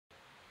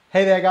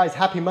Hey there guys,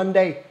 happy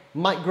Monday.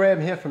 Mike Graham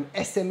here from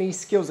SME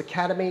Skills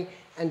Academy.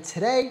 And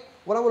today,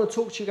 what I want to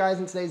talk to you guys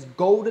in today's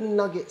golden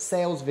nugget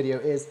sales video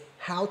is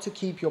how to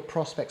keep your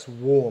prospects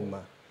warm.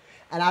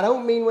 And I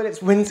don't mean when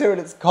it's winter and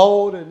it's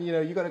cold and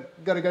you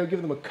gotta go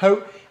give them a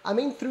coat. I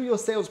mean through your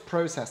sales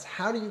process.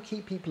 How do you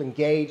keep people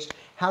engaged?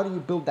 How do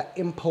you build that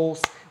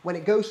impulse? When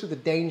it goes through the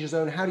danger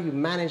zone, how do you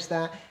manage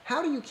that?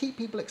 How do you keep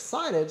people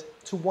excited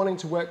to wanting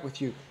to work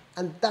with you?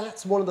 And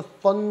that's one of the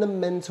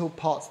fundamental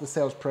parts of the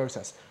sales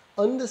process.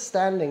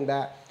 Understanding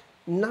that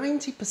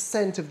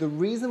 90% of the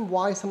reason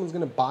why someone's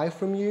going to buy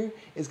from you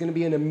is going to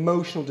be an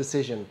emotional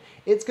decision.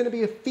 It's going to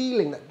be a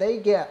feeling that they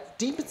get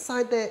deep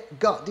inside their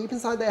gut, deep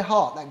inside their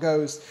heart that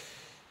goes,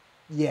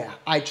 yeah,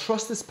 I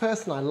trust this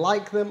person, I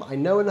like them, I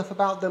know enough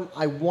about them,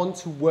 I want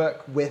to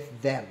work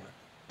with them.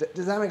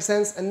 Does that make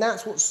sense? And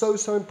that's what's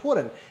so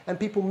important. And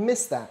people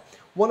miss that.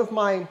 One of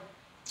my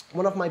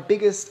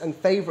biggest and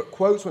favorite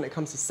quotes when it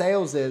comes to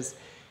sales is,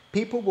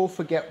 people will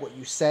forget what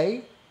you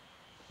say,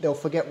 they'll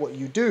forget what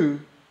you do,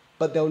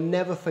 but they'll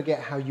never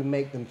forget how you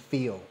make them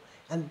feel.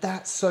 And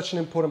that's such an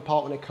important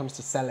part when it comes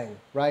to selling,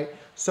 right?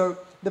 So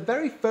the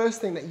very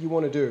first thing that you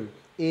want to do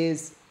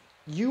is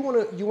you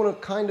want to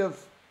kind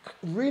of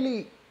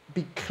really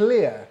be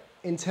clear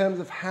in terms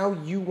of how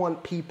you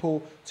want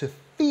people to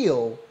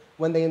feel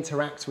when they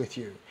interact with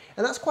you.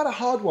 And that's quite a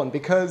hard one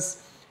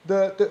because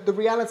the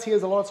reality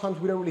is a lot of times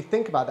we don't really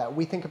think about that.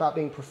 We think about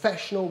being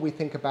professional. We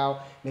think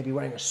about maybe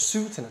wearing a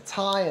suit and a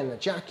tie and a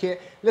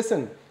jacket.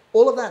 Listen,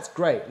 all of that's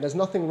great. There's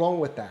nothing wrong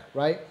with that,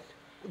 right?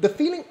 The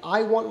feeling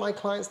I want my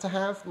clients to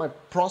have, my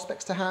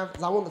prospects to have,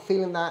 is I want the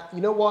feeling that,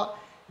 you know what,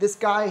 this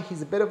guy,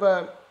 he's a bit of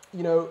a,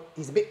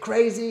 he's a bit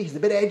crazy, he's a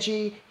bit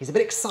edgy, he's a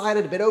bit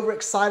excited, a bit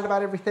overexcited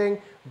about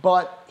everything,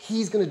 but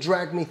he's gonna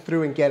drag me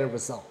through and get a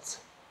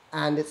result.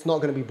 And it's not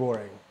gonna be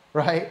boring,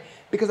 right?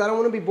 Because I don't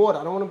wanna be bored.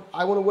 I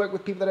wanna work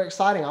with people that are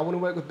exciting. I wanna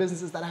work with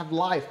businesses that have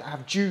life, that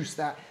have juice,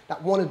 that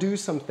wanna do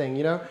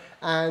something,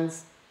 And,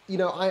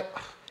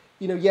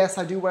 yes,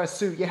 I do wear a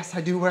suit, yes,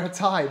 I do wear a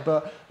tie,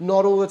 but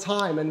not all the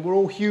time, and we're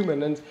all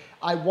human, and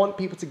I want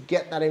people to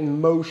get that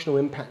emotional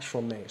impact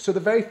from me. So the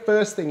very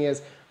first thing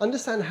is,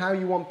 understand how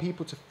you want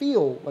people to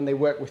feel when they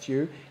work with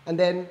you, and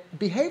then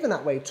behave in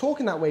that way, talk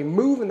in that way,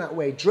 move in that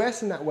way,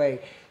 dress in that way,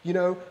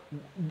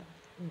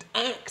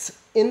 act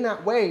in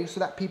that way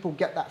so that people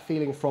get that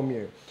feeling from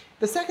you.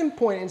 The second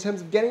point in terms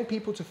of getting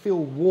people to feel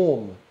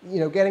warm,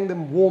 getting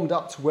them warmed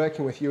up to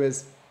working with you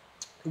is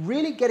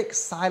really get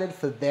excited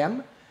for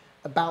them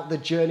about the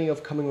journey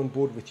of coming on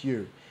board with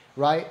you,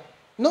 right?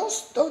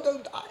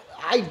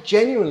 I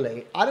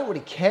genuinely don't really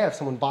care if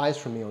someone buys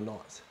from me or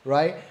not,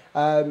 right?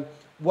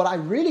 What I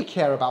really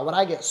care about, what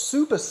I get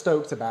super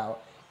stoked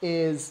about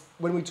is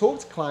when we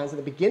talk to clients at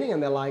the beginning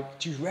and they're like,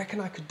 do you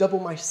reckon I could double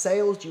my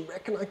sales? Do you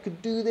reckon I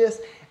could do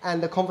this?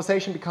 And the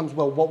conversation becomes,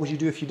 well, what would you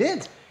do if you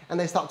did? And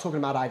they start talking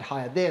about, I'd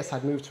hire this,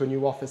 I'd move to a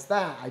new office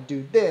that, I'd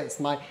do this,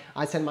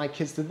 I'd send my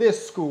kids to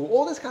this school,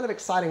 all this kind of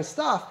exciting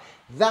stuff.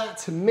 That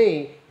to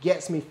me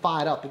gets me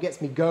fired up. It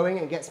gets me going,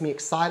 it gets me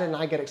excited, and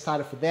I get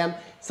excited for them.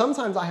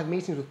 Sometimes I have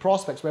meetings with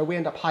prospects where we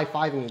end up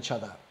high-fiving each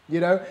other,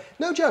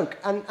 No joke.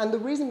 And the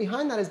reason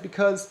behind that is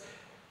because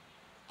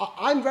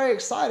I'm very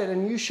excited,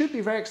 and you should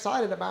be very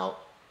excited about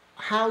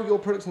how your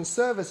products and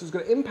service is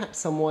going to impact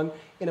someone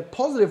in a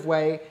positive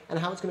way and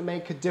how it's going to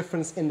make a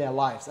difference in their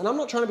lives. And I'm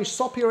not trying to be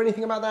soppy or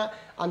anything about that.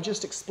 I'm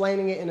just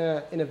explaining it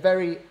in a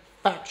very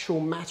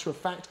factual,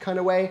 matter-of-fact kind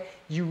of way.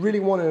 You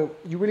really want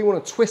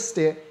to twist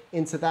it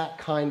into that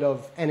kind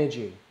of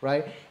energy,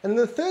 right? And then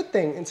the third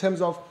thing in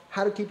terms of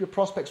how to keep your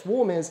prospects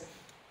warm is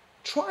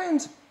try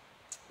and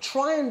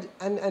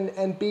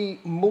be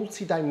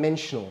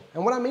multi-dimensional.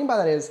 And what I mean by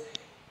that is,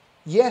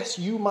 yes,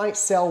 you might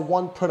sell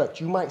one product,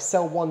 you might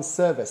sell one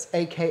service,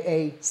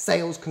 AKA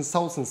sales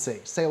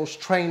consultancy, sales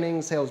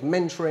training, sales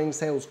mentoring,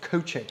 sales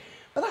coaching.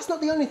 But that's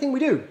not the only thing we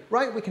do,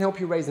 right? We can help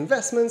you raise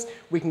investments,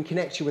 we can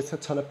connect you with a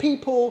ton of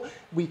people,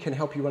 we can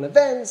help you run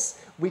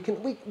events, we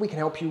can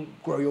help you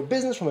grow your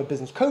business from a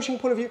business coaching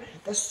point of view.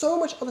 There's so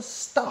much other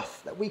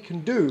stuff that we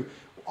can do.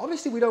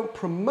 Obviously, we don't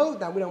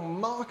promote that, we don't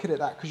market it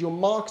that, because your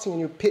marketing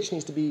and your pitch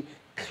needs to be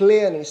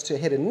clear, needs to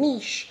hit a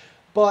niche.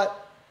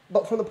 But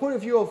from the point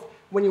of view of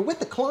when you're with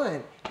the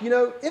client,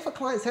 if a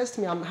client says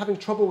to me, I'm having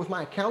trouble with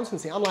my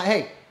accountancy, I'm like,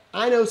 hey,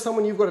 I know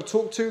someone you've got to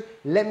talk to,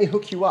 let me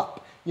hook you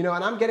up. And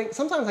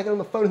sometimes I get on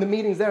the phone in the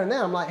meetings there and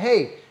there. I'm like,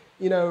 hey,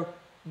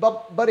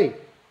 buddy,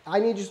 I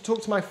need you to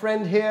talk to my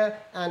friend here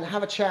and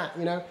have a chat,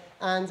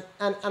 And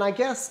I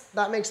guess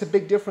that makes a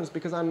big difference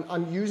because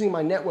I'm using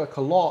my network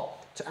a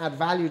lot to add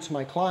value to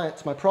my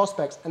clients, to my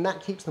prospects, and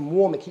that keeps them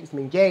warm, it keeps them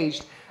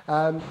engaged.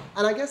 And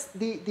I guess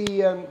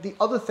the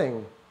other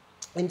thing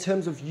in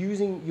terms of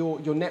using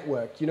your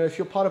network, if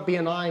you're part of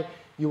BNI,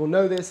 you will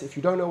know this. If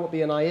you don't know what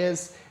BNI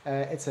is,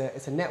 it's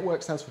a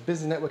network, stands for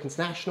Business Network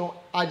International.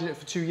 I did it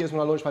for 2 years when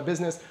I launched my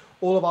business.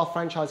 All of our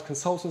franchise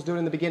consultants do it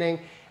in the beginning.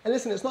 And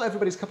listen, it's not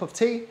everybody's cup of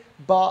tea,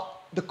 but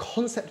the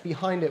concept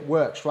behind it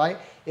works, right?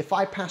 If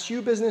I pass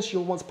you business,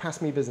 you'll want to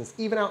pass me business.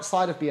 Even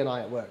outside of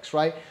BNI, it works,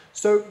 right?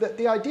 So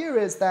the idea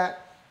is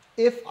that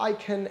if I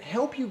can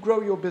help you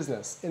grow your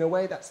business in a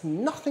way that's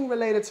nothing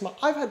related to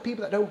I've had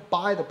people that don't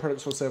buy the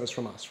products or service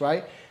from us,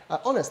 right?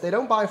 Honest, they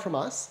don't buy from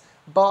us,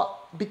 but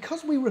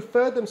because we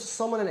refer them to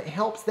someone and it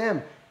helps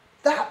them,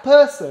 that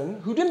person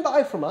who didn't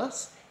buy from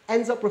us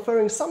ends up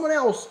referring someone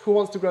else who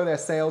wants to grow their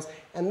sales,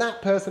 and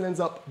that person ends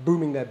up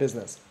booming their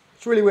business.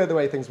 It's really weird the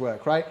way things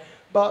work, right?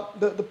 But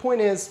the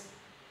point is,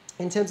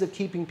 in terms of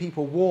keeping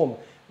people warm,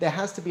 there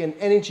has to be an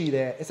energy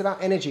there. It's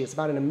about energy, it's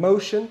about an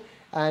emotion.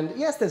 And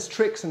yes, there's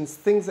tricks and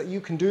things that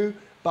you can do,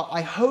 but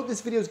I hope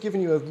this video has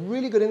given you a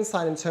really good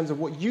insight in terms of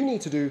what you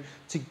need to do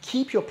to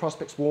keep your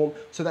prospects warm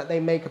so that they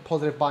make a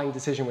positive buying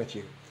decision with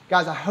you.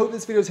 Guys, I hope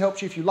this video has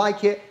helped you. If you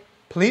like it,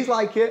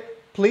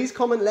 please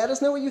comment, let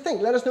us know what you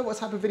think. Let us know what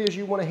type of videos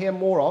you want to hear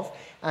more of.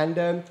 And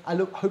I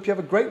hope you have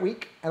a great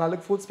week, and I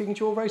look forward to speaking to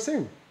you all very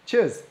soon.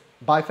 Cheers.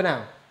 Bye for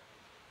now.